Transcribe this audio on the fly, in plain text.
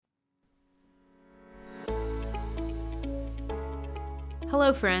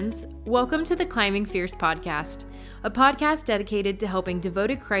Hello, friends. Welcome to the Climbing Fierce podcast, a podcast dedicated to helping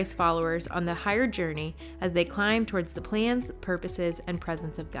devoted Christ followers on the higher journey as they climb towards the plans, purposes, and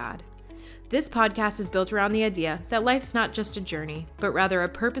presence of God. This podcast is built around the idea that life's not just a journey, but rather a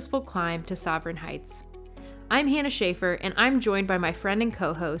purposeful climb to sovereign heights. I'm Hannah Schaefer, and I'm joined by my friend and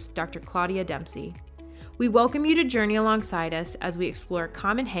co-host, Dr. Claudia Dempsey. We welcome you to journey alongside us as we explore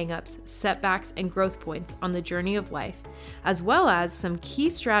common hangups, setbacks, and growth points on the journey of life, as well as some key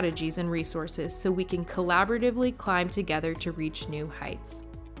strategies and resources so we can collaboratively climb together to reach new heights.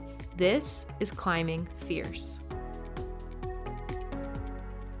 This is Climbing Fierce.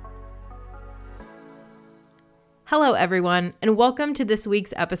 Hello, everyone, and welcome to this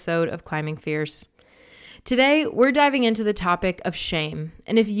week's episode of Climbing Fierce. Today, we're diving into the topic of shame.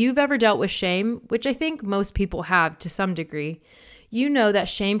 And if you've ever dealt with shame, which I think most people have to some degree, you know that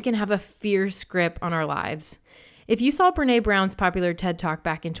shame can have a fierce grip on our lives. If you saw Brené Brown's popular TED Talk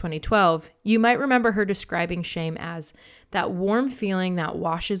back in 2012, you might remember her describing shame as that warm feeling that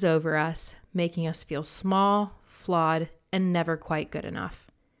washes over us, making us feel small, flawed, and never quite good enough.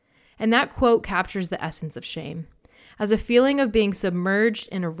 And that quote captures the essence of shame. As a feeling of being submerged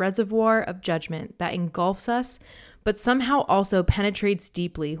in a reservoir of judgment that engulfs us, but somehow also penetrates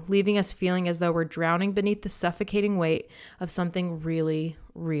deeply, leaving us feeling as though we're drowning beneath the suffocating weight of something really,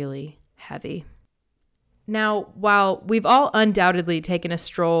 really heavy. Now, while we've all undoubtedly taken a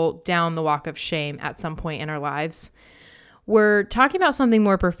stroll down the walk of shame at some point in our lives, we're talking about something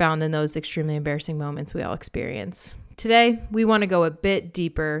more profound than those extremely embarrassing moments we all experience. Today, we want to go a bit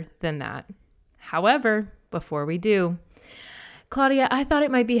deeper than that. However, before we do, Claudia, I thought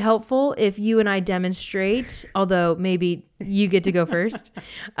it might be helpful if you and I demonstrate, although maybe you get to go first,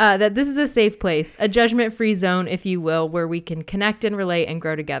 that this is a safe place, a judgment-free zone, if you will, where we can connect and relate and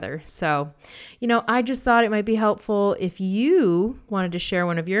grow together. So, I just thought it might be helpful if you wanted to share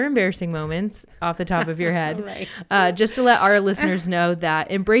one of your embarrassing moments off the top of your head, right. Just to let our listeners know that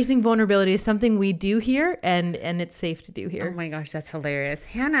embracing vulnerability is something we do here, and it's safe to do here. Oh my gosh, that's hilarious.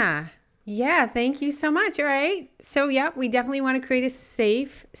 Hannah. Yeah, thank you so much. All right. So, we definitely want to create a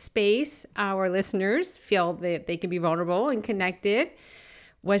safe space. Our listeners feel that they can be vulnerable and connected.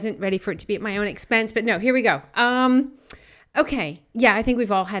 Wasn't ready for it to be at my own expense, but no, here we go. Okay. Yeah, I think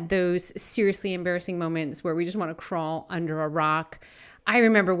we've all had those seriously embarrassing moments where we just want to crawl under a rock. I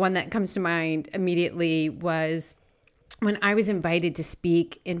remember one that comes to mind immediately was when I was invited to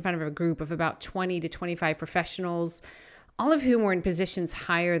speak in front of a group of about 20 to 25 professionals, all of whom were in positions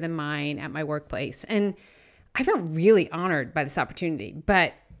higher than mine at my workplace. And I felt really honored by this opportunity,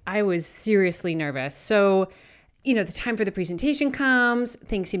 but I was seriously nervous. So, the time for the presentation comes,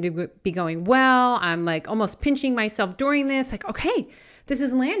 things seem to be going well. I'm like almost pinching myself during this, like, okay, this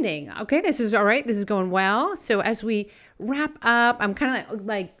is landing. Okay, this is all right. This is going well. So as we wrap up, I'm kind of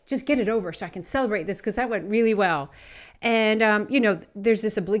like, just get it over so I can celebrate this because that went really well. And, there's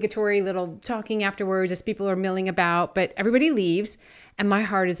this obligatory little talking afterwards as people are milling about, but everybody leaves and my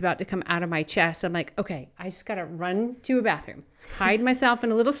heart is about to come out of my chest. I'm like, okay, I just got to run to a bathroom, hide myself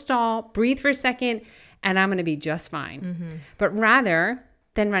in a little stall, breathe for a second, and I'm going to be just fine. Mm-hmm. But rather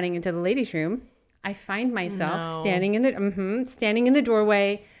than running into the ladies' room, I find myself standing in the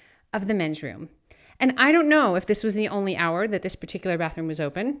doorway of the men's room. And I don't know if this was the only hour that this particular bathroom was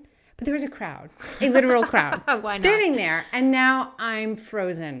open, but there was a literal crowd standing there. And now I'm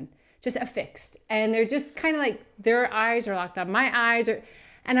frozen, just affixed. And they're just kind of like, their eyes are locked on my eyes.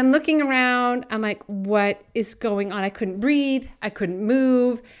 And I'm looking around. I'm like, what is going on? I couldn't breathe. I couldn't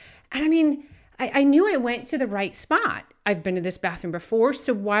move. And I mean, I knew I went to the right spot. I've been to this bathroom before.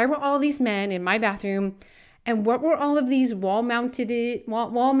 So why were all these men in my bathroom? And what were all of these wall-mounted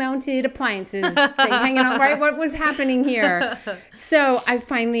appliances hanging out, right? What was happening here? So I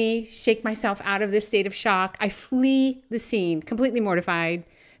finally shake myself out of this state of shock. I flee the scene, completely mortified,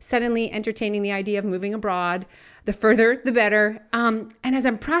 suddenly entertaining the idea of moving abroad. The further, the better. And as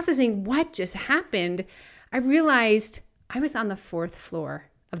I'm processing what just happened, I realized I was on the 4th floor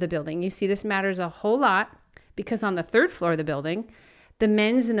of the building. You see, this matters a whole lot because on the 3rd floor of the building, the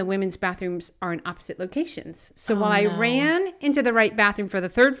men's and the women's bathrooms are in opposite locations. So while I ran into the right bathroom for the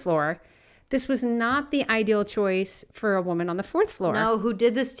 3rd floor, this was not the ideal choice for a woman on the 4th floor. No, who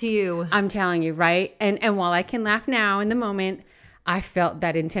did this to you? I'm telling you, right? And while I can laugh now in the moment, I felt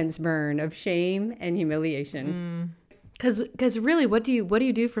that intense burn of shame and humiliation. Because really, what do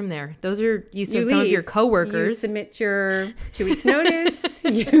you do from there? Those are, you said, You some of leave. your coworkers. You submit your 2 weeks notice.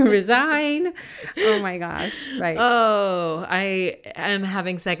 You resign. Oh my gosh. Right. Oh, I am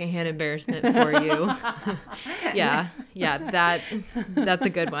having secondhand embarrassment for you. Yeah. That's a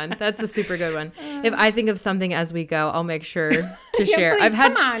good one. That's a super good one. If I think of something as we go, I'll make sure to share. Please,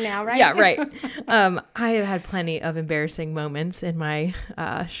 come on now, right? Yeah, right. I have had plenty of embarrassing moments in my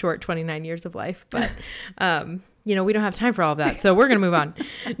short 29 years of life, but we don't have time for all of that, so we're gonna move on.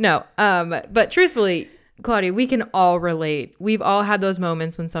 No, but truthfully, Claudia, we can all relate. We've all had those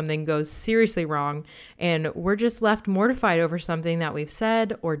moments when something goes seriously wrong and we're just left mortified over something that we've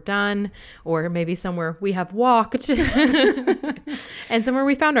said or done, or maybe somewhere we have walked and somewhere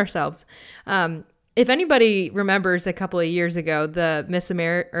we found ourselves. If anybody remembers a couple of years ago, the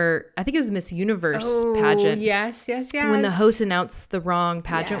I think it was the Miss Universe pageant. Yes. When the host announced the wrong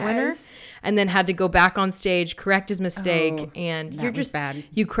pageant winner and then had to go back on stage, correct his mistake, and you're just bad.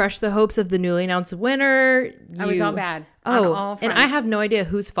 You crushed the hopes of the newly announced winner. It was all bad. And I have no idea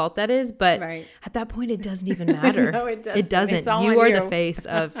whose fault that is, but at that point, it doesn't even matter. No, it doesn't. It doesn't. It's all You on are you. the face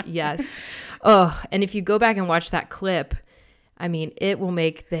of yes. Oh, and if you go back and watch that clip, I mean, it will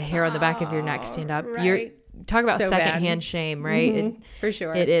make the hair on the back of your neck stand up. Right. You're talk about So secondhand shame, right? Mm-hmm. For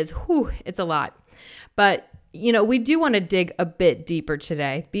sure. It is. It's a lot. But, we do want to dig a bit deeper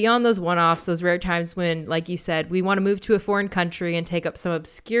today. Beyond those one-offs, those rare times when, like you said, we want to move to a foreign country and take up some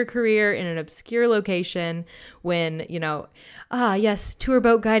obscure career in an obscure location when, yes, tour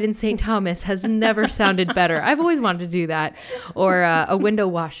boat guide in St. Thomas has never sounded better. I've always wanted to do that. Or a window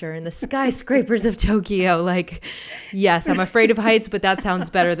washer in the skyscrapers of Tokyo. Like, yes, I'm afraid of heights, but that sounds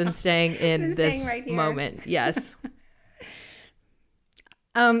better than staying in this right here. moment. Yes.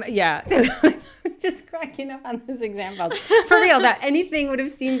 Yeah. Just cracking up on those examples. For real, that anything would have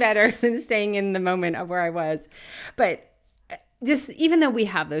seemed better than staying in the moment of where I was. But just even though we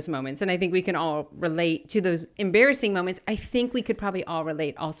have those moments, and I think we can all relate to those embarrassing moments, I think we could probably all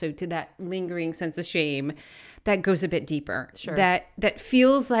relate also to that lingering sense of shame that goes a bit deeper. Sure. That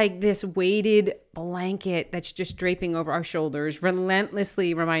feels like this weighted blanket that's just draping over our shoulders,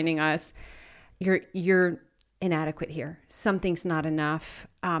 relentlessly reminding us, you're inadequate here. Something's not enough.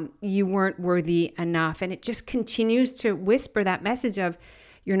 You weren't worthy enough. And it just continues to whisper that message of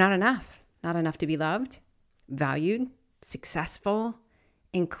you're not enough to be loved, valued, successful,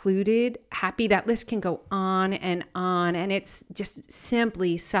 included, happy. That list can go on. And it's just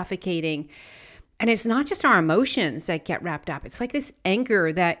simply suffocating. And it's not just our emotions that get wrapped up. It's like this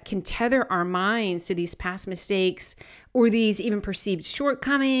anchor that can tether our minds to these past mistakes or these even perceived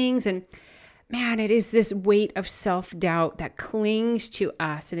shortcomings. And man, it is this weight of self-doubt that clings to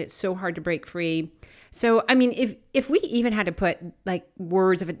us, and it's so hard to break free. So, I mean, if we even had to put like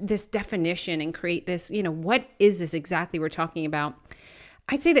words of this definition and create this, what is this exactly we're talking about?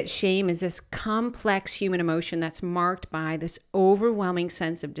 I'd say that shame is this complex human emotion that's marked by this overwhelming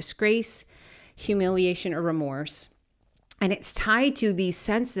sense of disgrace, humiliation, or remorse. And it's tied to these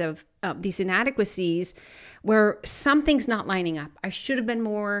sense of these inadequacies where something's not lining up. I should have been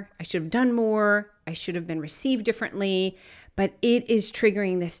more. I should have done more. I should have been received differently. But it is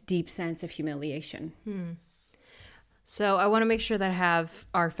triggering this deep sense of humiliation. So I want to make sure that I have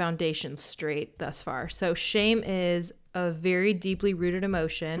our foundation straight thus far. So shame is a very deeply rooted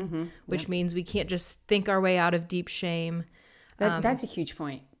emotion, which means we can't just think our way out of deep shame. That's a huge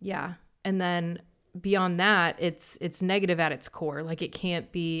point. Yeah. And then beyond that, it's negative at its core. Like it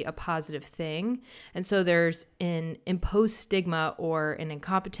can't be a positive thing. And so there's an imposed stigma or an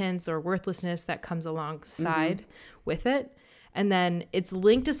incompetence or worthlessness that comes alongside with it. And then it's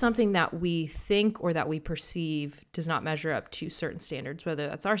linked to something that we think or that we perceive does not measure up to certain standards, whether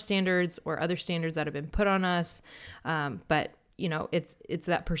that's our standards or other standards that have been put on us. But it's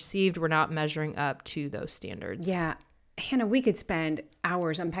that perceived we're not measuring up to those standards. Yeah. Hannah, we could spend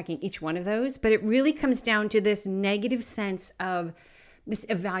hours unpacking each one of those, but it really comes down to this negative sense of this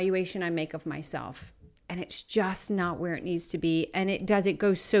evaluation I make of myself. And it's just not where it needs to be. And it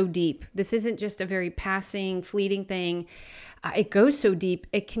goes so deep. This isn't just a very passing, fleeting thing. It goes so deep.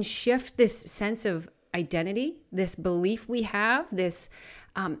 It can shift this sense of identity, this belief we have, this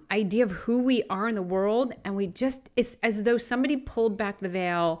idea of who we are in the world. And it's as though somebody pulled back the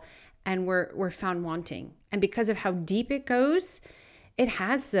veil and we're found wanting. And because of how deep it goes, it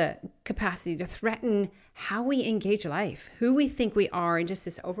has the capacity to threaten how we engage life, who we think we are, and just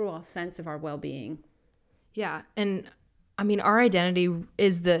this overall sense of our well-being. Yeah. And I mean, our identity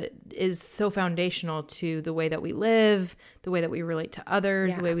is so foundational to the way that we live, the way that we relate to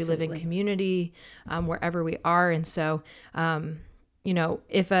others, the way we live in community, wherever we are. And so,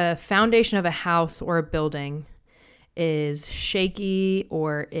 if a foundation of a house or a building is shaky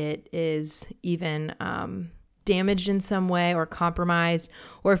or it is even damaged in some way or compromised,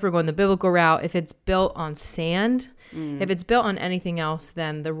 or if we're going the biblical route, if it's built on sand, if it's built on anything else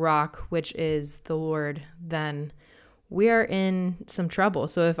than the rock, which is the Lord, then we are in some trouble.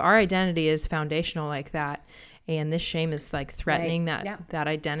 So if our identity is foundational like that, and this shame is like threatening that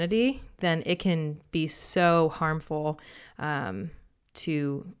identity, then it can be so harmful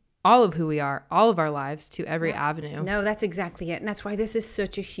to all of who we are, all of our lives, to every avenue. No, that's exactly it. And that's why this is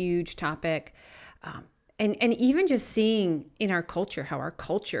such a huge topic. And even just seeing in our culture, how our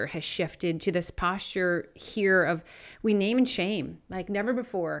culture has shifted to this posture here of we name and shame like never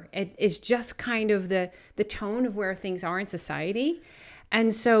before. It is just kind of the tone of where things are in society.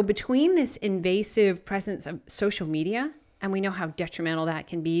 And so between this invasive presence of social media, and we know how detrimental that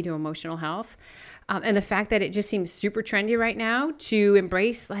can be to emotional health, and the fact that it just seems super trendy right now to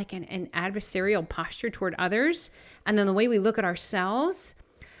embrace like an adversarial posture toward others, and then the way we look at ourselves,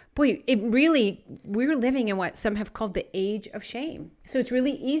 boy, we're living in what some have called the age of shame. So it's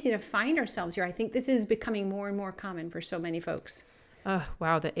really easy to find ourselves here. I think this is becoming more and more common for so many folks. Oh,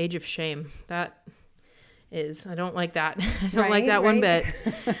 wow. The age of shame. That is, I don't like that. I don't like that one bit.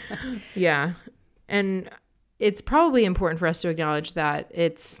 Yeah. And it's probably important for us to acknowledge that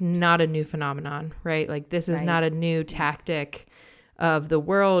it's not a new phenomenon, right? Like this is not a new tactic of the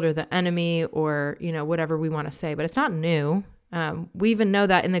world or the enemy or, whatever we want to say, but it's not new. We even know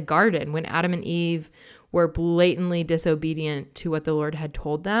that in the garden, when Adam and Eve were blatantly disobedient to what the Lord had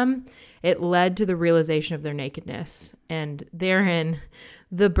told them, it led to the realization of their nakedness, and therein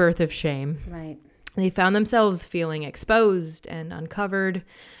the birth of shame. Right. They found themselves feeling exposed and uncovered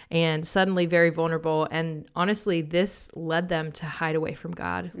and suddenly very vulnerable. And honestly, this led them to hide away from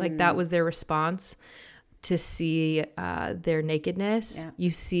God. Like that was their response to see their nakedness. Yeah.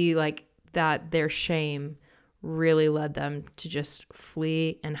 You see like that their shame really led them to just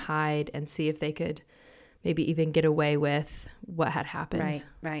flee and hide and see if they could maybe even get away with what had happened.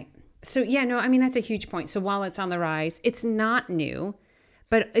 Right. So that's a huge point. So while it's on the rise, it's not new,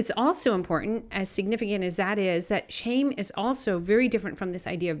 but it's also important, as significant as that is, that shame is also very different from this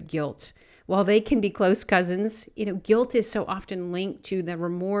idea of guilt. While they can be close cousins, guilt is so often linked to the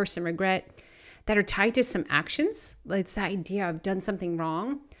remorse and regret that are tied to some actions. It's the idea of done something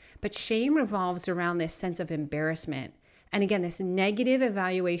wrong. But shame revolves around this sense of embarrassment. And again, this negative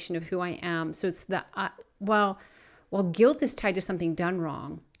evaluation of who I am. So it's while guilt is tied to something done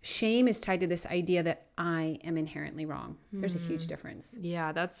wrong, shame is tied to this idea that I am inherently wrong. There's a huge difference.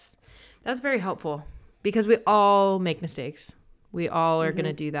 Yeah, that's very helpful because we all make mistakes. We all are going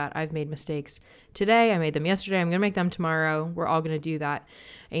to do that. I've made mistakes today. I made them yesterday. I'm going to make them tomorrow. We're all going to do that.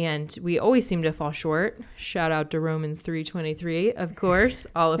 And we always seem to fall short. Shout out to Romans 3:23, of course.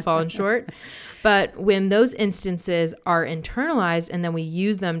 All have fallen short. But when those instances are internalized and then we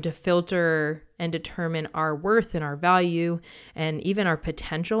use them to filter and determine our worth and our value and even our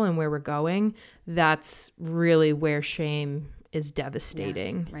potential and where we're going, that's really where shame is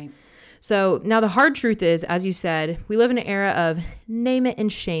devastating. Yes, right. So now the hard truth is, as you said, we live in an era of name it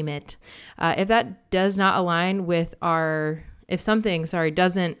and shame it. If that does not align with if something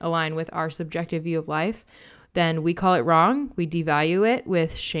doesn't align with our subjective view of life, then we call it wrong. We devalue it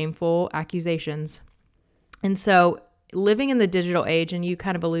with shameful accusations. And so living in the digital age, and you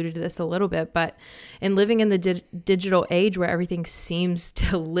kind of alluded to this a little bit, but in living in the digital age where everything seems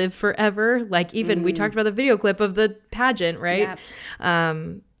to live forever, like even we talked about the video clip of the pageant, right?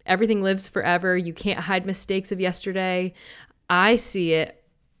 Yep. Everything lives forever. You can't hide mistakes of yesterday. I see it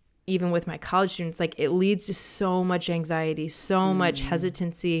even with my college students, like it leads to so much anxiety, so much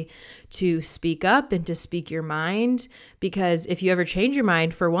hesitancy to speak up and to speak your mind, because if you ever change your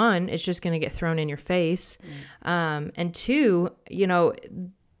mind, for one, it's just going to get thrown in your face. And two,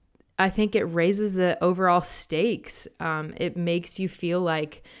 I think it raises the overall stakes. It makes you feel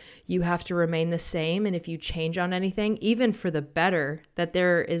like you have to remain the same. And if you change on anything, even for the better, that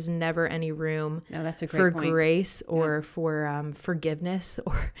there is never any room for grace or for forgiveness,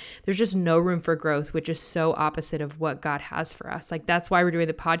 or there's just no room for growth, which is so opposite of what God has for us. Like that's why we're doing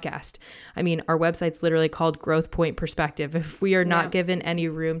the podcast. I mean, our website's literally called Growth Point Perspective. If we are not given any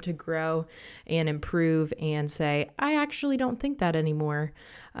room to grow and improve and say, I actually don't think that anymore,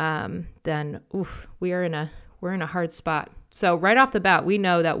 then we're in a hard spot. So right off the bat, we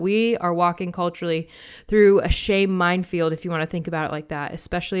know that we are walking culturally through a shame minefield, if you want to think about it like that,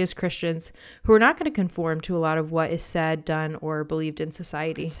 especially as Christians who are not going to conform to a lot of what is said, done, or believed in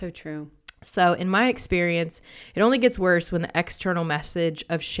society. That's so true. So in my experience, it only gets worse when the external message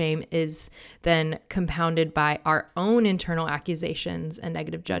of shame is then compounded by our own internal accusations and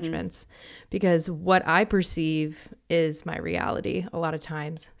negative judgments, because what I perceive is my reality a lot of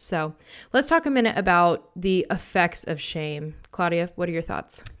times. So let's talk a minute about the effects of shame. Claudia, what are your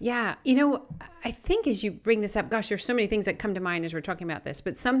thoughts? Yeah. I think as you bring this up, gosh, there's so many things that come to mind as we're talking about this,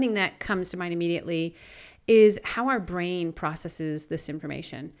 but something that comes to mind immediately is how our brain processes this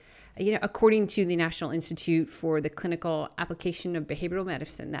information. According to the National Institute for the Clinical Application of Behavioral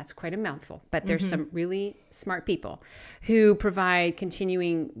Medicine, that's quite a mouthful, but there's some really smart people who provide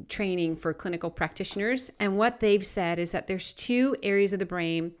continuing training for clinical practitioners. And what they've said is that there's two areas of the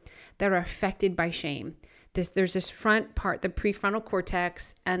brain that are affected by shame. There's this front part, the prefrontal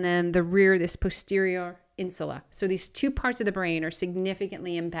cortex, and then the rear, this posterior insula. So these two parts of the brain are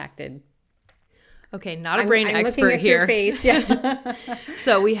significantly impacted. Okay, not a brain expert looking at here. Your face. Yeah.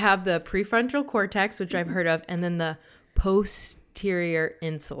 So we have the prefrontal cortex, which I've heard of, and then the posterior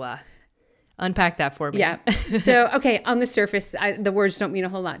insula. Unpack that for me. Yeah. So, okay, on the surface, the words don't mean a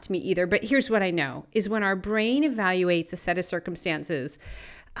whole lot to me either. But here's what I know is when our brain evaluates a set of circumstances,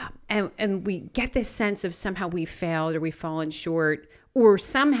 and we get this sense of somehow we've failed or we've fallen short, or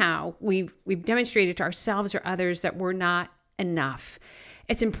somehow we've demonstrated to ourselves or others that we're not enough.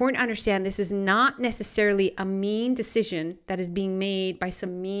 It's important to understand this is not necessarily a mean decision that is being made by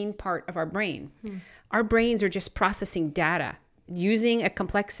some mean part of our brain. Our brains are just processing data using a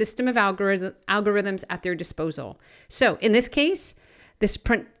complex system of algorithms at their disposal. So in this case, this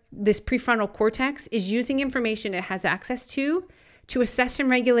prefrontal cortex is using information it has access to assess and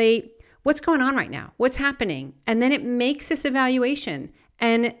regulate what's going on right now, what's happening. And then it makes this evaluation.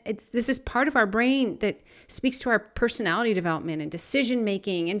 And this is part of our brain that speaks to our personality development and decision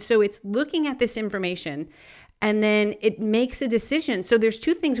making. And so it's looking at this information and then it makes a decision. So there's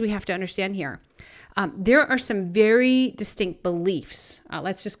two things we have to understand here. There are some very distinct beliefs.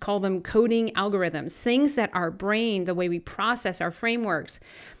 Let's just call them coding algorithms, things that our brain, the way we process our frameworks,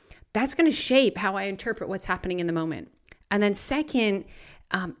 that's going to shape how I interpret what's happening in the moment. And then second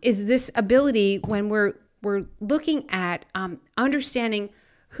is this ability when we're looking at understanding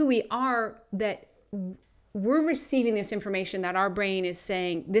who we are, that we're receiving this information that our brain is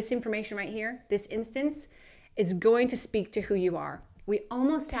saying, this information right here, this instance is going to speak to who you are. We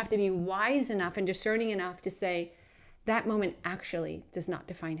almost have to be wise enough and discerning enough to say, that moment actually does not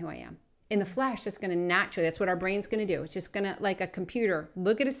define who I am. In the flesh, that's going to naturally, that's what our brain's going to do. It's just going to, like a computer,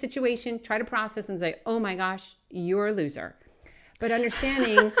 look at a situation, try to process and say, oh my gosh, you're a loser. But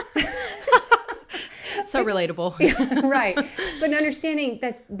understanding... So relatable. Right. But understanding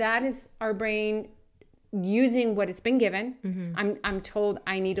that is our brain using what it's been given. Mm-hmm. I'm told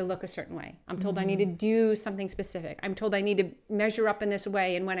I need to look a certain way. I'm told I need to do something specific. I'm told I need to measure up in this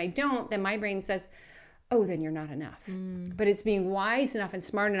way. And when I don't, then my brain says, oh, then you're not enough. But it's being wise enough and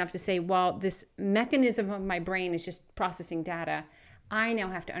smart enough to say, well, this mechanism of my brain is just processing data. I now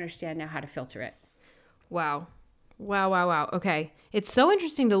have to understand now how to filter it. Wow. Okay. It's so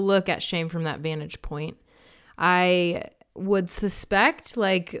interesting to look at shame from that vantage point. I would suspect,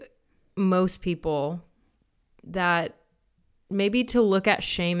 like most people, that maybe to look at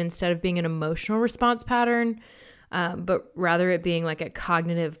shame instead of being an emotional response pattern, but rather it being like a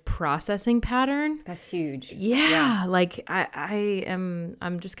cognitive processing pattern. That's huge. Yeah. Like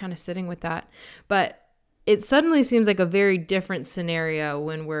I'm just kind of sitting with that. But it suddenly seems like a very different scenario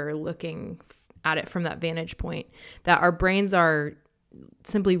when we're looking at it from that vantage point, that our brains are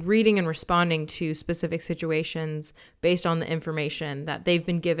simply reading and responding to specific situations based on the information that they've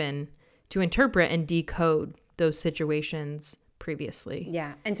been given to interpret and decode those situations previously.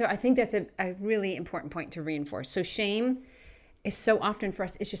 Yeah. And so I think that's a really important point to reinforce. So shame is so often for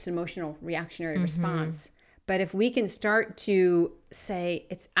us, it's just an emotional reactionary response. But if we can start to say,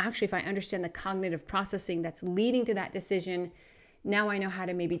 it's actually, if I understand the cognitive processing that's leading to that decision, now I know how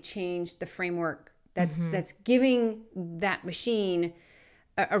to maybe change the framework that's giving that machine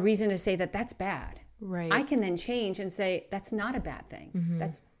a reason to say that that's bad. Right. I can then change and say, that's not a bad thing.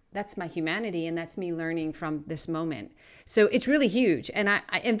 That's my humanity, and that's me learning from this moment. So it's really huge. And I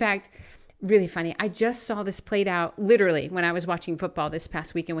in fact, really funny, I just saw this played out literally when I was watching football this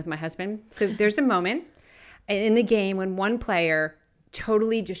past weekend with my husband. So there's a moment in the game when one player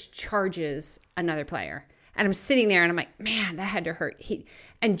totally just charges another player. And I'm sitting there and I'm like, man, that had to hurt.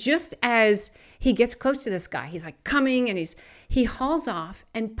 And just as he gets close to this guy, he's like coming and he hauls off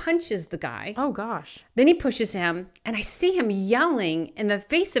and punches the guy. Oh gosh. Then he pushes him and I see him yelling in the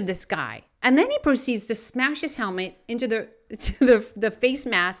face of this guy. And then he proceeds to smash his helmet into the face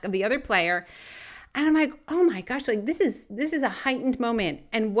mask of the other player. And I'm like, oh my gosh, like this is a heightened moment.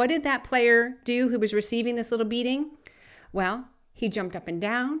 And what did that player do who was receiving this little beating? Well, he jumped up and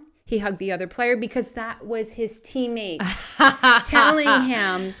down. He hugged the other player because that was his teammates telling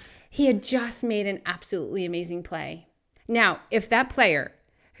him he had just made an absolutely amazing play. Now, if that player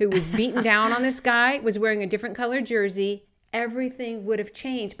who was beaten down on this guy was wearing a different colored jersey, everything would have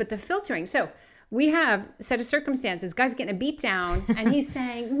changed. But the filtering, so we have a set of circumstances, guy's getting a beat down and he's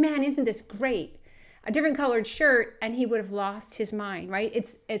saying, man, isn't this great? A different colored shirt and he would have lost his mind, right?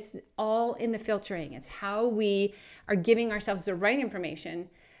 It's all in the filtering. It's how we are giving ourselves the right information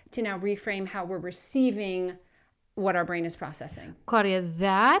to now reframe how we're receiving what our brain is processing. Claudia,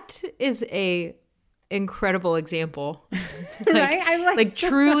 that is a incredible example. Right? I like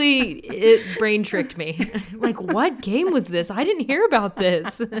truly it brain tricked me. Like, what game was this? I didn't hear about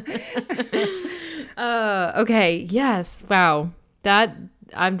this. Okay. Yes. Wow.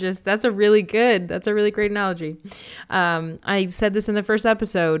 That's a really great analogy. I said this in the first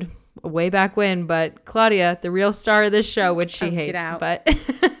episode way back when, but Claudia, the real star of this show, which she hates, but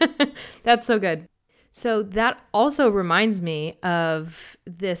that's so good. So that also reminds me of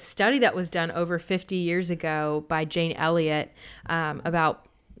this study that was done over 50 years ago by Jane Elliott about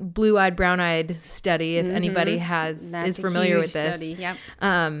blue-eyed, brown-eyed study, if anybody is familiar with this. Study. Yep.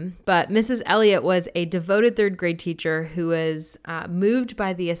 But Mrs. Elliott was a devoted third grade teacher who was moved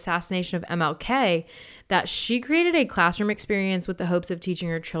by the assassination of MLK, that she created a classroom experience with the hopes of teaching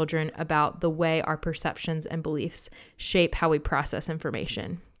her children about the way our perceptions and beliefs shape how we process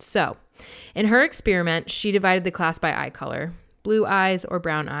information. So in her experiment, she divided the class by eye color, blue eyes or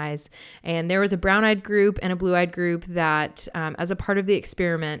brown eyes. And there was a brown-eyed group and a blue-eyed group that, as a part of the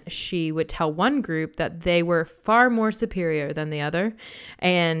experiment, she would tell one group that they were far more superior than the other.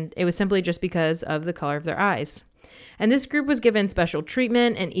 And it was simply just because of the color of their eyes. And this group was given special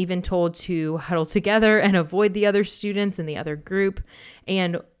treatment and even told to huddle together and avoid the other students in the other group.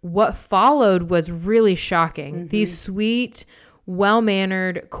 And what followed was really shocking. These sweet,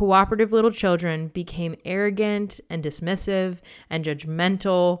 well-mannered, cooperative little children became arrogant and dismissive and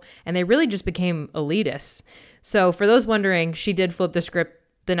judgmental, and they really just became elitists. So for those wondering, she did flip the script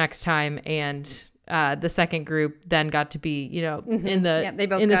the next time, and the second group then got to be, in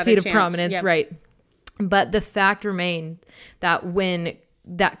the seat of prominence, right? But the fact remained that when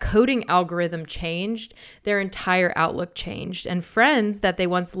that coding algorithm changed, their entire outlook changed, and friends that they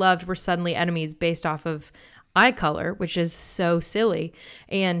once loved were suddenly enemies based off of eye color, which is so silly.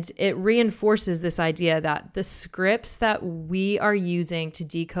 And it reinforces this idea that the scripts that we are using to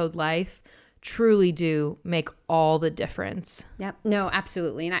decode life truly do make all the difference. Yep. No,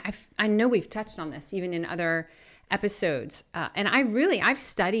 absolutely. And I know we've touched on this even in other episodes. And I've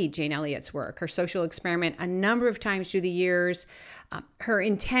studied Jane Elliott's work, her social experiment, a number of times through the years. Her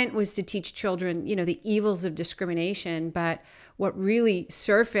intent was to teach children, the evils of discrimination, but what really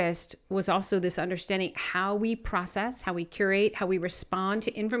surfaced was also this understanding how we process, how we curate, how we respond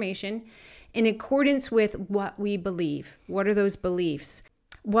to information in accordance with what we believe. What are those beliefs?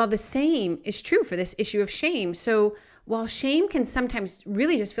 Well, the same is true for this issue of shame. So while shame can sometimes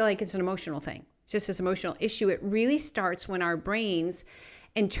really just feel like it's an emotional thing, it's just this emotional issue, it really starts when our brains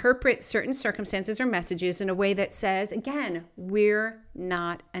interpret certain circumstances or messages in a way that says, again, we're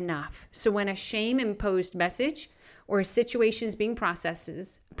not enough. So when a shame-imposed message or a situation is being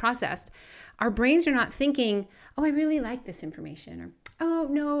processed, our brains are not thinking, oh, I really like this information, or, oh,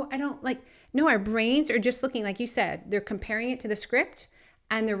 no, I don't like. No, our brains are just looking, like you said, they're comparing it to the script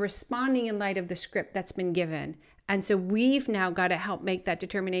and they're responding in light of the script that's been given. And so we've now got to help make that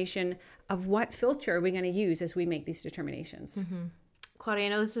determination of what filter are we going to use as we make these determinations. Mm-hmm. Claudia, I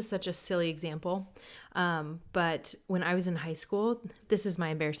know this is such a silly example, but when I was in high school, this is my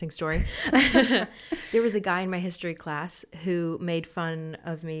embarrassing story. There was a guy in my history class who made fun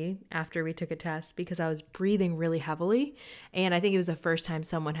of me after we took a test because I was breathing really heavily. And I think it was the first time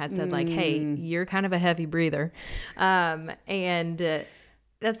someone had said like, hey, you're kind of a heavy breather. That's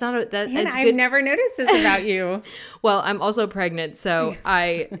not Hannah, I've never noticed this about you. Well, I'm also pregnant, so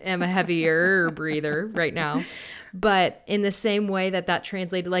I am a heavier breather right now. But in the same way that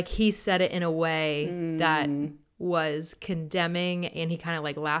translated, like he said it in a way that was condemning, and he kind of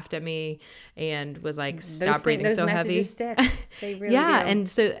like laughed at me and was like, stop breathing so heavy. Those messages stick. They really do. And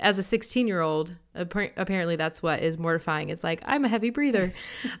so as a 16-year-old, apparently that's what is mortifying. It's like, I'm a heavy breather.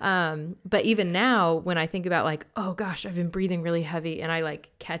 But even now, when I think about like, oh gosh, I've been breathing really heavy, and I like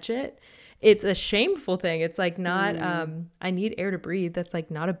catch it, it's a shameful thing. It's like not, I need air to breathe. That's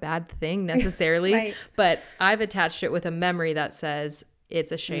like not a bad thing necessarily, right. But I've attached it with a memory that says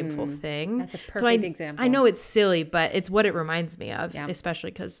it's a shameful thing. That's a perfect example. I know it's silly, but it's what it reminds me of,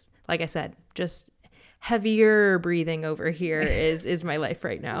 especially because, like I said, just heavier breathing over here is my life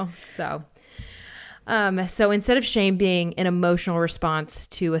right now. So instead of shame being an emotional response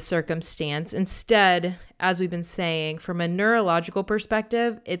to a circumstance, instead, as we've been saying, from a neurological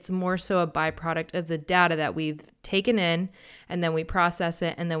perspective, it's more so a byproduct of the data that we've taken in, and then we process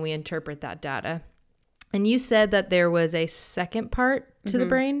it, and then we interpret that data. And you said that there was a second part to the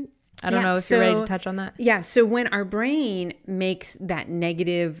brain. I don't know if you're ready to touch on that. Yeah. So when our brain makes that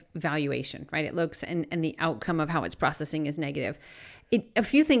negative valuation, right, it looks and the outcome of how it's processing is negative, a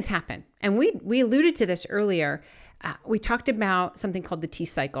few things happen. And we alluded to this earlier. We talked about something called the T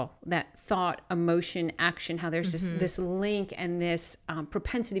cycle, that thought, emotion, action, how there's this link and this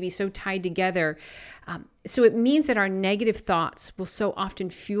propensity to be so tied together. So it means that our negative thoughts will so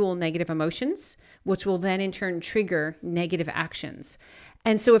often fuel negative emotions, which will then in turn trigger negative actions.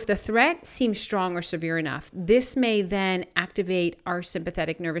 And so if the threat seems strong or severe enough, this may then activate our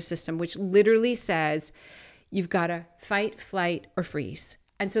sympathetic nervous system, which literally says, you've got to fight, flight, or freeze.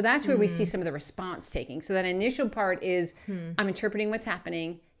 And so that's where we see some of the response taking. So that initial part is, I'm interpreting what's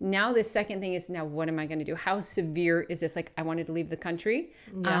happening. Now the second thing is, now what am I going to do? How severe is this? Like, I wanted to leave the country.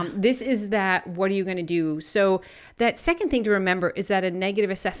 Yeah. This is that, what are you going to do? So that second thing to remember is that a negative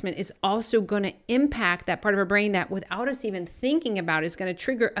assessment is also going to impact that part of our brain that without us even thinking about is going to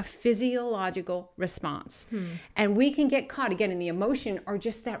trigger a physiological response. And we can get caught again in the emotion or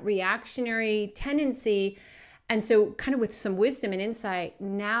just that reactionary tendency. And so kind of with some wisdom and insight,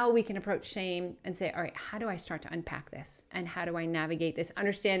 now we can approach shame and say, all right, how do I start to unpack this? And how do I navigate this?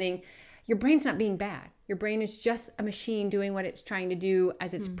 Understanding your brain's not being bad. Your brain is just a machine doing what it's trying to do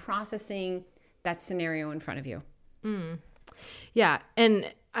as it's processing that scenario in front of you. Yeah.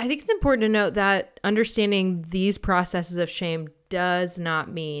 And I think it's important to note that understanding these processes of shame does not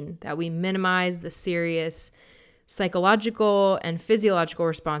mean that we minimize the serious psychological and physiological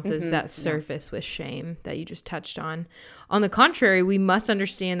responses that surface with shame that you just touched on. On the contrary, we must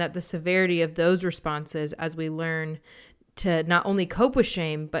understand that the severity of those responses as we learn to not only cope with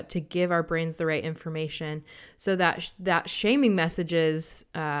shame, but to give our brains the right information so that shaming messages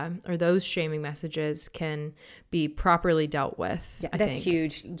or those shaming messages can be properly dealt with. Yeah, that's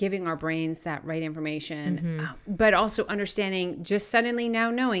huge. Giving our brains that right information, but also understanding just suddenly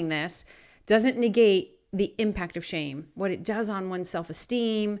now knowing this doesn't negate the impact of shame, what it does on one's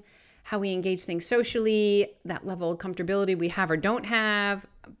self-esteem, how we engage things socially, that level of comfortability we have or don't have,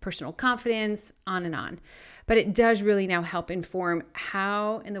 personal confidence, on and on. But it does really now help inform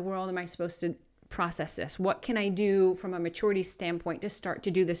how in the world am I supposed to process this? What can I do from a maturity standpoint to start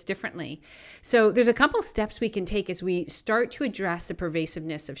to do this differently? So there's a couple steps we can take as we start to address the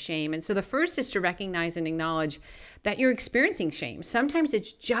pervasiveness of shame. And so the first is to recognize and acknowledge that you're experiencing shame. Sometimes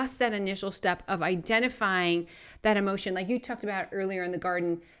it's just that initial step of identifying that emotion. Like you talked about earlier in the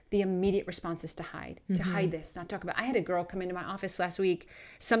garden, the immediate response is to hide this, not talk about. I had a girl come into my office last week.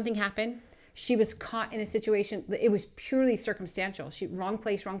 Something happened. She was caught in a situation. It was purely circumstantial. Wrong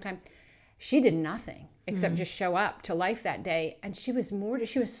place, wrong time. She did nothing except just show up to life that day. And she was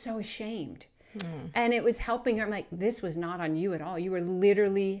so ashamed. And it was helping her. I'm like, this was not on you at all. You were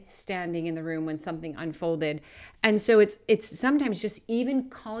literally standing in the room when something unfolded. And so it's sometimes just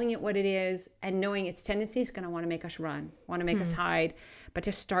even calling it what it is and knowing its tendency is going to want to make us run, want to make us hide, but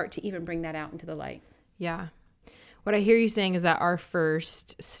to start to even bring that out into the light. Yeah. What I hear you saying is that our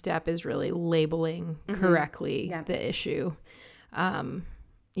first step is really labeling correctly the issue.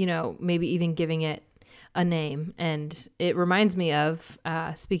 Maybe even giving it a name. And it reminds me of,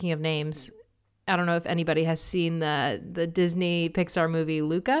 speaking of names, I don't know if anybody has seen the Disney Pixar movie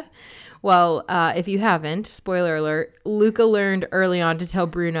Luca. Well, if you haven't, spoiler alert, Luca learned early on to tell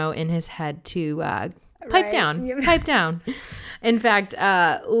Bruno in his head to pipe down. In fact,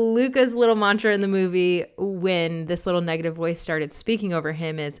 Luca's little mantra in the movie when this little negative voice started speaking over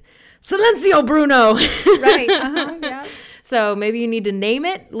him is, Silencio, Bruno! Right. Yeah. So maybe you need to name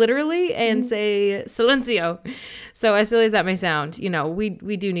it literally and say Silencio. So as silly as that may sound, we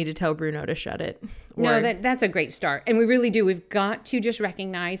do need to tell Bruno to shut it. No, that's a great start. And we really do. We've got to just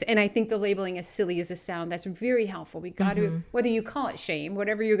recognize, and I think the labeling, as silly as it sounds, that's very helpful. We got to, whether you call it shame,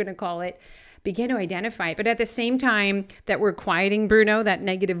 whatever you're going to call it, begin to identify it. But at the same time that we're quieting Bruno, that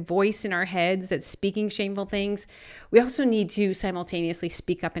negative voice in our heads that's speaking shameful things, we also need to simultaneously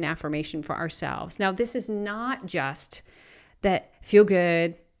speak up an affirmation for ourselves. Now, this is not just that feel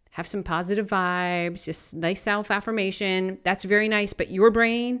good, have some positive vibes, just nice self-affirmation. That's very nice. But your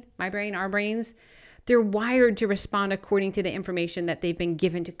brain, my brain, our brains, they're wired to respond according to the information that they've been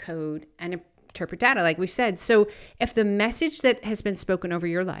given to code and interpret data, like we've said. So if the message that has been spoken over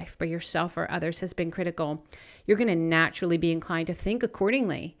your life by yourself or others has been critical, you're going to naturally be inclined to think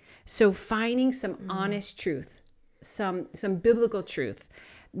accordingly. So finding some honest truth, some biblical truth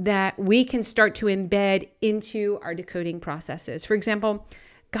that we can start to embed into our decoding processes. For example,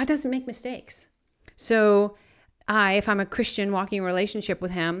 God doesn't make mistakes. So if I'm a Christian walking in a relationship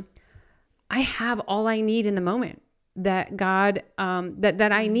with him, I have all I need in the moment that God,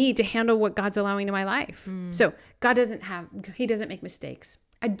 that I need to handle what God's allowing in my life. So he doesn't make mistakes.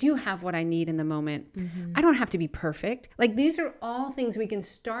 I do have what I need in the moment. I don't have to be perfect. Like, these are all things we can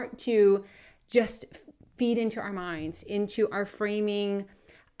start to just feed into our minds, into our framing,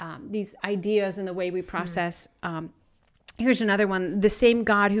 these ideas and the way we process. Here's another one. The same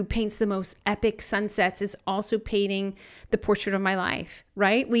God who paints the most epic sunsets is also painting the portrait of my life,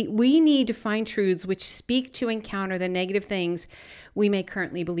 right? We need to find truths which speak to and counter the negative things we may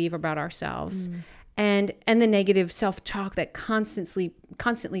currently believe about ourselves. And the negative self-talk that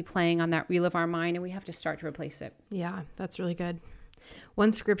constantly playing on that reel of our mind, and we have to start to replace it. Yeah, that's really good.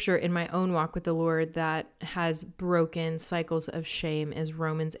 One scripture in my own walk with the Lord that has broken cycles of shame is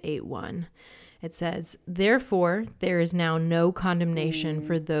Romans 8:1. It says, "Therefore, there is now no condemnation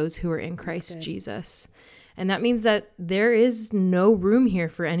for those who are in Christ Jesus." And that means that there is no room here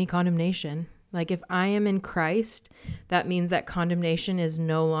for any condemnation. Like, if I am in Christ, that means that condemnation is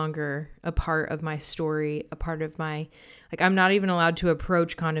no longer a part of my story, a part of my, like, I'm not even allowed to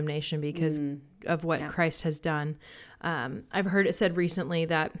approach condemnation because of what Christ has done. I've heard it said recently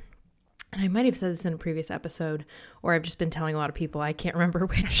that, and I might have said this in a previous episode, or I've just been telling a lot of people, I can't remember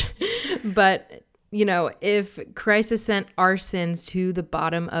which, but, you know, if Christ has sent our sins to the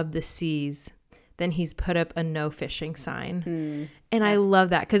bottom of the seas, then he's put up a no fishing sign. And I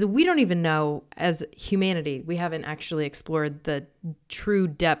love that, because we don't even know, as humanity, we haven't actually explored the true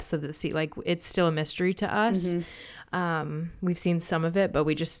depths of the sea. Like, it's still a mystery to us. We've seen some of it, but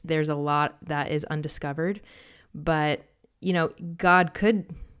there's a lot that is undiscovered. But, you know, God could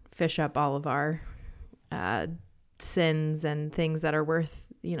fish up all of our sins and things that are worth,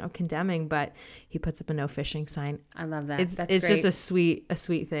 you know, condemning, but he puts up a no fishing sign. I love that. It's great. just a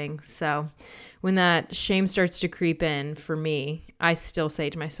sweet thing. So when that shame starts to creep in for me, I still say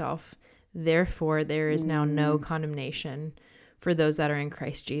to myself, therefore there is now no condemnation for those that are in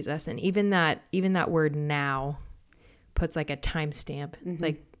Christ Jesus. And even that word "now" puts like a timestamp.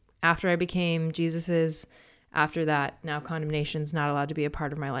 Like, after I became Jesus's, after that, now condemnation's not allowed to be a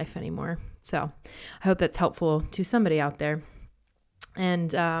part of my life anymore. So I hope that's helpful to somebody out there.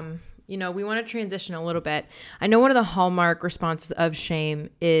 And, you know, we want to transition a little bit. I know one of the hallmark responses of shame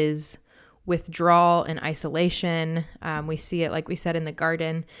is withdrawal and isolation. We see it, like we said, in the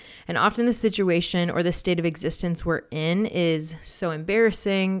garden. And often the situation or the state of existence we're in is so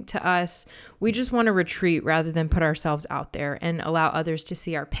embarrassing to us. We just want to retreat rather than put ourselves out there and allow others to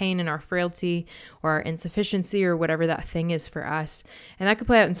see our pain and our frailty or our insufficiency or whatever that thing is for us. And that could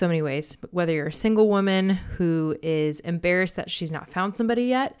play out in so many ways, whether you're a single woman who is embarrassed that she's not found somebody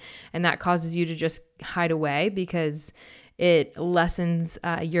yet, and that causes you to just hide away because it lessens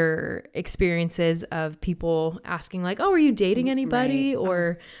your experiences of people asking, like, "Oh, are you dating anybody?" Right.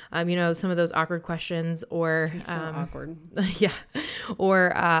 Or, you know, some of those awkward questions, or so awkward. Yeah.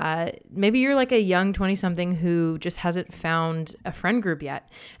 Or maybe you're like a young 20-something who just hasn't found a friend group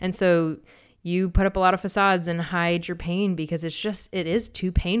yet. And so you put up a lot of facades and hide your pain because it is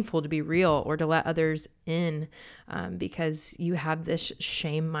too painful to be real or to let others in, because you have this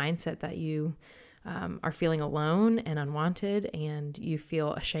shame mindset that you are feeling alone and unwanted, and you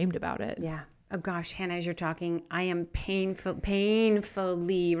feel ashamed about it. Yeah. Oh gosh, Hannah, as you're talking, I am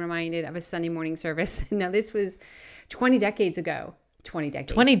painfully reminded of a Sunday morning service. Now, this was 20 decades ago. 20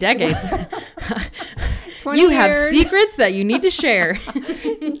 decades. 20 decades. 20 you years. Have secrets that you need to share.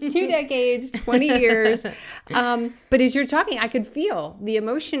 2 decades, 20 years. But as you're talking, I could feel the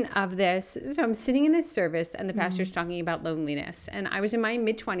emotion of this. So I'm sitting in this service, and the pastor's talking about loneliness. And I was in my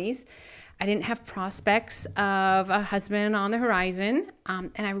mid-20s. I didn't have prospects of a husband on the horizon,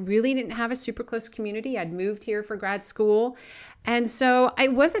 and I really didn't have a super close community. I'd moved here for grad school, and so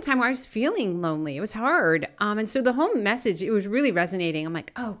it was a time where I was feeling lonely. It was hard, and so the whole message, it was really resonating. I'm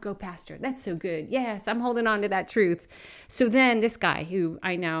like, "Oh, go pastor. That's so good. Yes, I'm holding on to that truth." So then this guy, who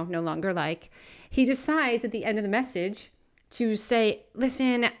I now no longer like, he decides at the end of the message to say,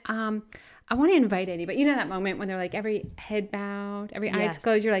 "Listen, I want to invite anybody." You know that moment when they're like, every head bowed, every eyes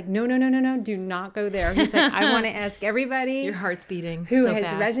closed. You're like, no, do not go there. He's like, "I want to ask everybody." Your heart's beating who so has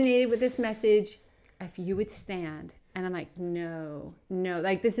fast. resonated with this message, if you would stand. And I'm like, no.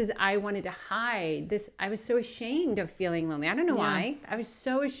 Like, I wanted to hide this. I was so ashamed of feeling lonely. I don't know why. I was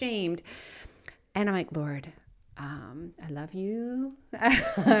so ashamed. And I'm like, "Lord, I love you.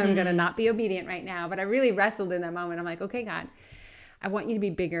 I'm going to not be obedient right now." But I really wrestled in that moment. I'm like, "Okay, God, I want you to be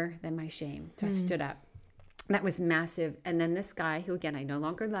bigger than my shame. So I stood up. That was massive. And then this guy, who again, I no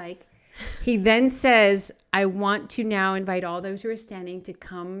longer like, he then says, I want to now invite all those who are standing to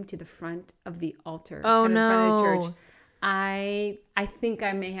come to the front of the altar. Oh, come to the front of the no. church. I think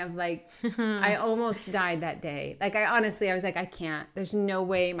I may have I almost died that day. I was like, I can't. There's no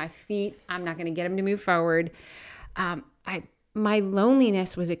way. My feet, I'm not going to get them to move forward. My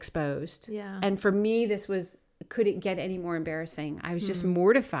loneliness was exposed. Yeah. And for me, could it get any more embarrassing? I was just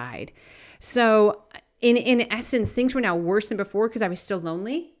mortified. So in essence, things were now worse than before because I was still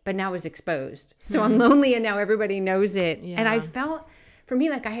lonely, but now I was exposed. So I'm lonely and now everybody knows it. Yeah. And I felt, for me,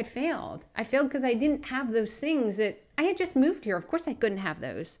 like I had failed. I failed because I didn't have those things that I had just moved here. Of course I couldn't have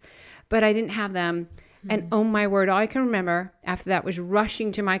those, but I didn't have them. And oh my word, all I can remember after that was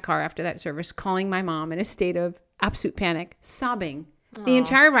rushing to my car after that service, calling my mom in a state of absolute panic, sobbing the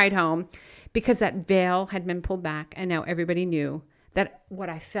entire ride home because that veil had been pulled back. And now everybody knew that what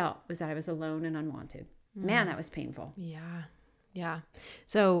I felt was that I was alone and unwanted. Man, that was painful. Yeah. Yeah.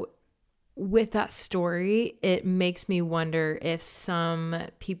 So with that story, it makes me wonder if some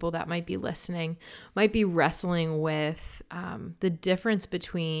people that might be listening might be wrestling with the difference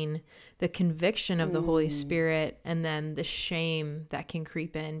between the conviction of the Holy Spirit and then the shame that can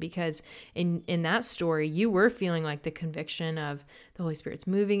creep in. Because in that story, you were feeling like the conviction of the Holy Spirit's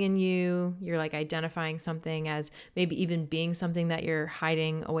moving in you. You're like identifying something as maybe even being something that you're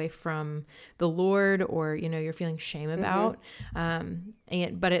hiding away from the Lord, or, you're feeling shame about.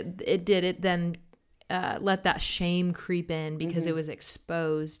 But it then let that shame creep in because it was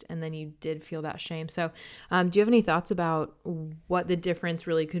exposed, and then you did feel that shame. So do you have any thoughts about what the difference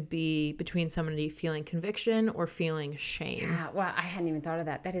really could be between somebody feeling conviction or feeling shame? Yeah, well, I hadn't even thought of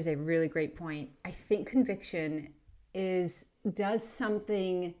that. That is a really great point. I think conviction does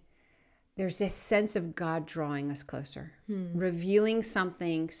something. There's this sense of God drawing us closer, revealing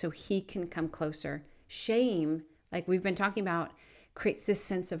something so he can come closer. Shame, like we've been talking about, creates this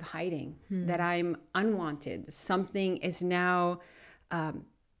sense of hiding, that I'm unwanted. Something is now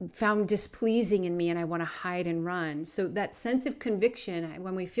found displeasing in me and I want to hide and run. So that sense of conviction,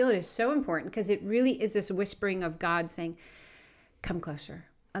 when we feel it, is so important because it really is this whispering of God saying, come closer.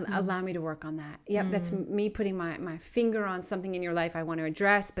 Allow me to work on that. Yep, that's me putting my finger on something in your life I want to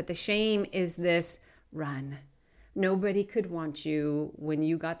address. But the shame is this: run. Nobody could want you when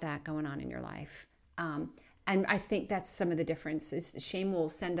you got that going on in your life. And I think that's some of the difference. Is shame will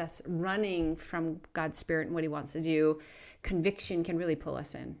send us running from God's Spirit and what he wants to do. Conviction can really pull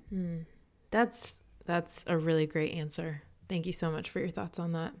us in. That's a really great answer. Thank you so much for your thoughts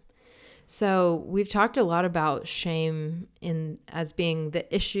on that. So we've talked a lot about shame as being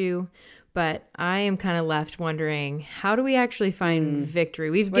the issue, but I am kind of left wondering, how do we actually find victory?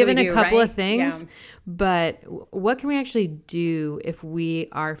 We've given a couple of things, but what can we actually do if we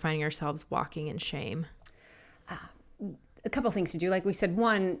are finding ourselves walking in shame? A couple of things to do. Like we said,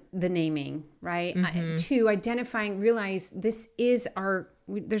 one, the naming, right? Two, identifying, realize this is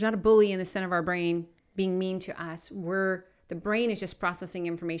there's not a bully in the center of our brain being mean to us. The brain is just processing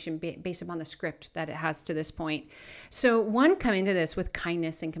information based upon the script that it has to this point. So one, come into this with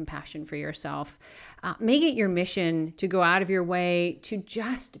kindness and compassion for yourself. Make it your mission to go out of your way to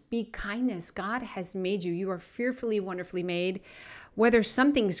just be kindness. God has made you. You are fearfully, wonderfully made. Whether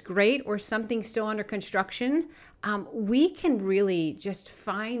something's great or something's still under construction, we can really just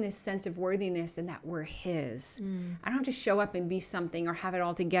find this sense of worthiness and that we're his. I don't have to show up and be something or have it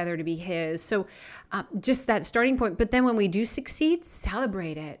all together to be his. So just that starting point. But then when we do succeed,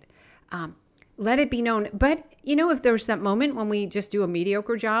 celebrate it. Let it be known. But, if there's that moment when we just do a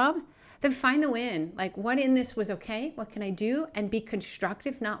mediocre job, then find the win. Like, what in this was okay? What can I do? And be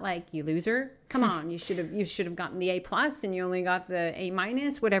constructive, not like, you loser. Come on, you should have gotten the A+ and you only got the A-,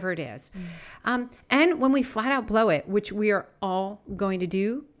 whatever it is. And when we flat out blow it, which we are all going to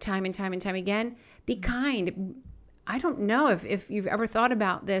do time and time and time again, be kind. I don't know if you've ever thought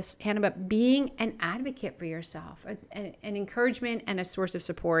about this, Hannah, but being an advocate for yourself, an encouragement and a source of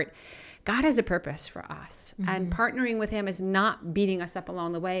support. God has a purpose for us, and partnering with him is not beating us up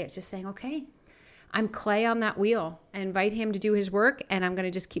along the way. It's just saying, okay, I'm clay on that wheel. I invite him to do his work, and I'm going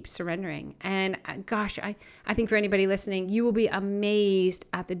to just keep surrendering. And gosh, I think for anybody listening, you will be amazed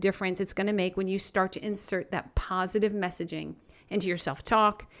at the difference it's going to make when you start to insert that positive messaging into your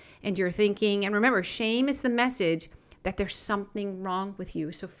self-talk, into your thinking. And remember, shame is the message that there's something wrong with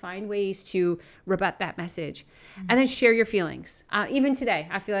you. So find ways to rebut that message, and then share your feelings. Even today,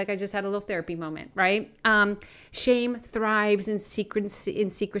 I feel like I just had a little therapy moment, right? Shame thrives in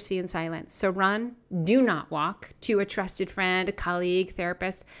secrecy and silence. So run, do not walk to a trusted friend, a colleague,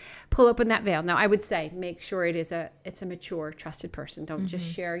 therapist. Pull open that veil. Now, I would say make sure it's a mature, trusted person. Don't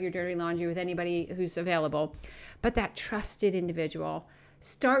just share your dirty laundry with anybody who's available, but that trusted individual.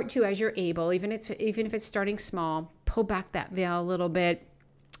 Start to, as you're able, even if it's starting small, pull back that veil a little bit,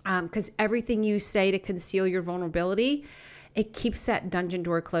 because everything you say to conceal your vulnerability, it keeps that dungeon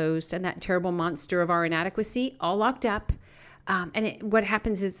door closed and that terrible monster of our inadequacy all locked up. What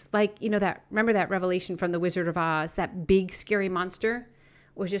happens is, like, remember that revelation from the Wizard of Oz, that big scary monster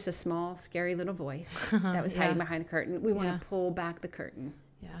was just a small scary little voice that was hiding behind the curtain. We want to pull back the curtain.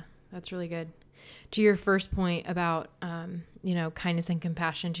 Yeah, that's really good. To your first point about, kindness and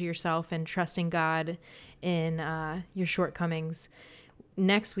compassion to yourself and trusting God in your shortcomings.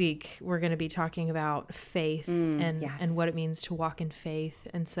 Next week, we're going to be talking about faith and what it means to walk in faith.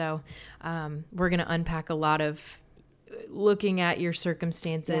 And so we're going to unpack a lot of looking at your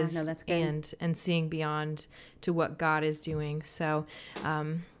circumstances and seeing beyond to what God is doing. So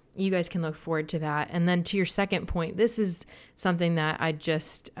you guys can look forward to that. And then to your second point, this is something that I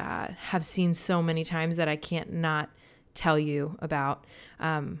just have seen so many times that I can't not tell you about.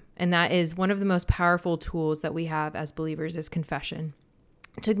 And that is one of the most powerful tools that we have as believers is confession.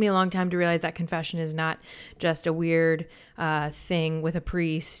 It took me a long time to realize that confession is not just a weird thing with a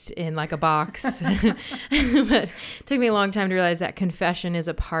priest in like a box. But it took me a long time to realize that confession is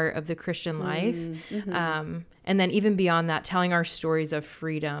a part of the Christian life. And then even beyond that, telling our stories of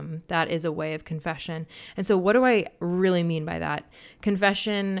freedom, that is a way of confession. And so what do I really mean by that?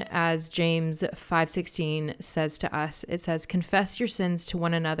 Confession, as James 5:16 says to us, it says, confess your sins to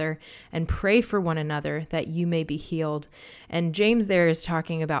one another and pray for one another that you may be healed. And James there is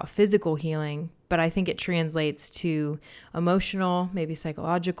talking about physical healing, but I think it translates to emotional, maybe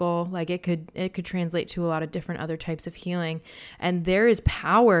psychological, like it could translate to a lot of different other types of healing. And there is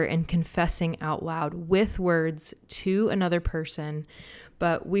power in confessing out loud with words to another person,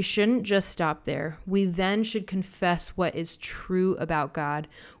 but we shouldn't just stop there. We then should confess what is true about God,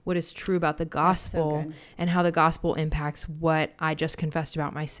 what is true about the gospel, and how the gospel impacts what I just confessed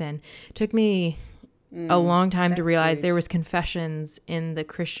about my sin. It took me a long time to realize there was confessions in the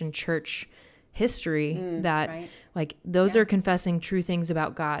Christian church history that like those are confessing true things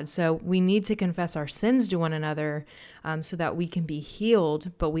about God. So we need to confess our sins to one another so that we can be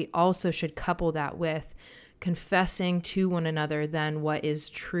healed, but we also should couple that with confessing to one another then what is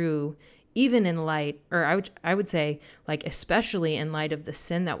true, even in light, or I would say like especially in light of the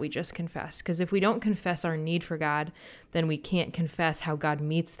sin that we just confessed. Because if we don't confess our need for God, then we can't confess how God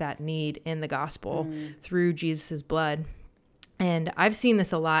meets that need in the gospel through Jesus's blood. And I've seen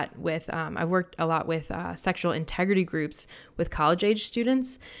this a lot with, I've worked a lot with sexual integrity groups with college-age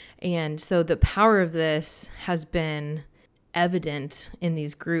students. And so the power of this has been evident in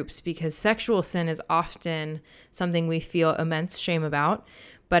these groups because sexual sin is often something we feel immense shame about,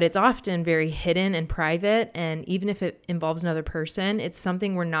 but it's often very hidden and private. And even if it involves another person, it's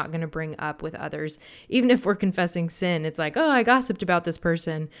something we're not going to bring up with others. Even if we're confessing sin, it's like, oh, I gossiped about this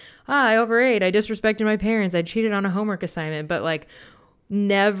person. I overate. I disrespected my parents. I cheated on a homework assignment. But like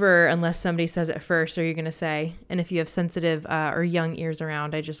never, unless somebody says it first, are you going to say, and if you have sensitive or young ears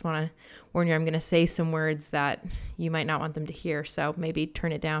around, I just want to warn you, I'm going to say some words that you might not want them to hear. So maybe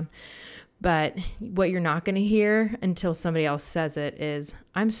turn it down. But what you're not going to hear until somebody else says it is,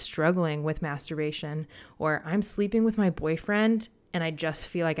 I'm struggling with masturbation, or I'm sleeping with my boyfriend and I just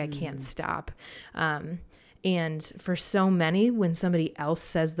feel like I can't stop. And for so many, when somebody else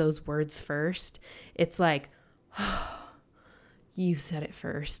says those words first, it's like, oh, you said it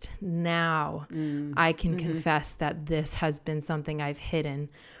first. Now I can confess that this has been something I've hidden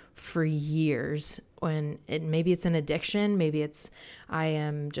for years. When maybe it's an addiction, maybe it's I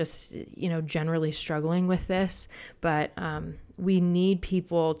am just generally struggling with this, but we need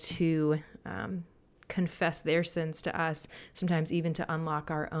people to confess their sins to us, sometimes even to unlock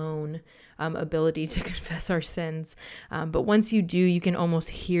our own ability to confess our sins. But once you do, you can almost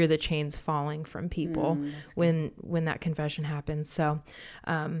hear the chains falling from people when that confession happens. So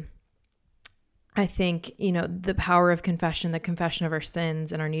I think, the power of confession, the confession of our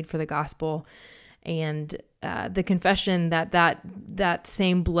sins and our need for the gospel, and the confession that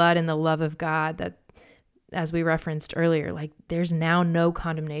same blood and the love of God, that, as we referenced earlier, like there's now no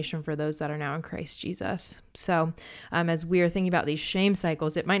condemnation for those that are now in Christ Jesus. So as we are thinking about these shame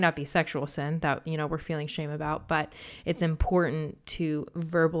cycles, it might not be sexual sin that, we're feeling shame about, but it's important to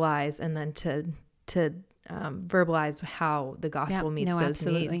verbalize and then to verbalize how the gospel meets those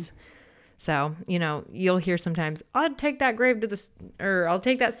absolutely. needs. So, you'll hear sometimes, I'll take that grave or I'll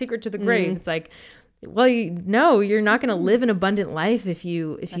take that secret to the grave. It's like, well, you're not going to live an abundant life if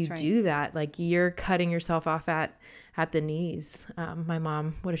you do that. Like, you're cutting yourself off at the knees. My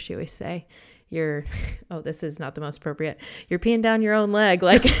mom, what does she always say? This is not the most appropriate. You're peeing down your own leg.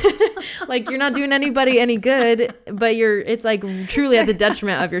 Like, like you're not doing anybody any good, but it's like truly at the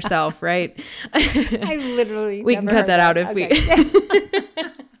detriment of yourself. Right. I literally, we can cut that out if we,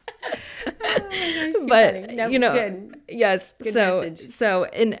 but good. Yes. Good so, message.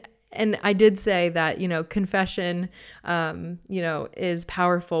 And I did say that, confession, is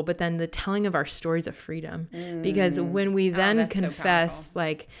powerful, but then the telling of our stories of freedom, because when we then confess, so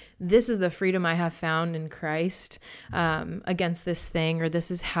like, this is the freedom I have found in Christ, against this thing, or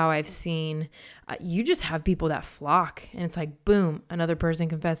this is how I've seen, you just have people that flock, and it's like, boom, another person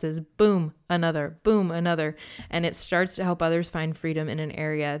confesses, boom, another, and it starts to help others find freedom in an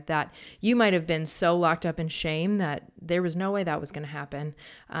area that you might have been so locked up in shame that there was no way that was going to happen.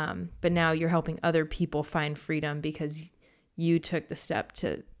 But now you're helping other people find freedom because you took the step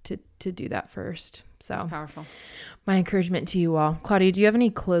to do that first. So that's powerful. My encouragement to you all. Claudia, do you have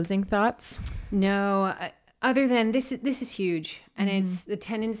any closing thoughts? No, other than this is huge, and it's the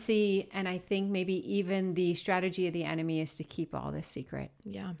tendency, and I think maybe even the strategy of the enemy is to keep all this secret.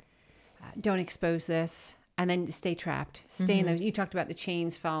 Yeah. Don't expose this, and then stay trapped. Stay in those. You talked about the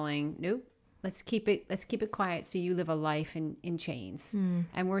chains falling. Nope. Let's keep it quiet so you live a life in chains.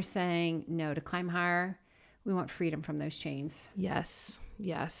 And we're saying no, to climb higher. We want freedom from those chains. Yes.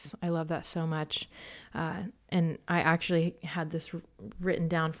 I love that so much. And I actually had this written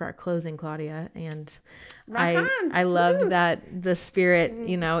down for our closing, Claudia. And I love that the Spirit,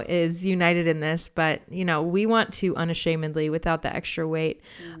 is united in this. But, we want to unashamedly, without the extra weight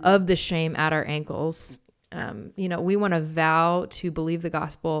of the shame at our ankles, we want to vow to believe the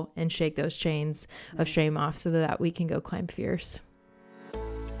gospel and shake those chains of shame off so that we can go climb fierce.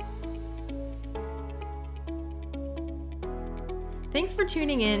 Thanks for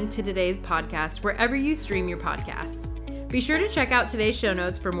tuning in to today's podcast, wherever you stream your podcasts. Be sure to check out today's show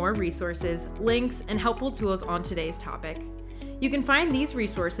notes for more resources, links, and helpful tools on today's topic. You can find these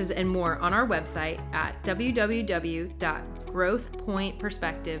resources and more on our website at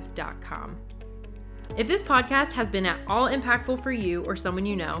www.growthpointperspective.com. If this podcast has been at all impactful for you or someone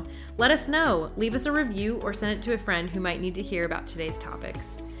you know, let us know. Leave us a review or send it to a friend who might need to hear about today's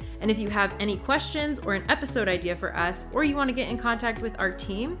topics. And if you have any questions or an episode idea for us, or you want to get in contact with our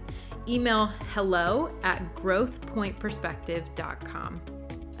team, email hello@growthpointperspective.com.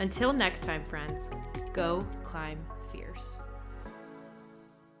 Until next time, friends, go climb fierce.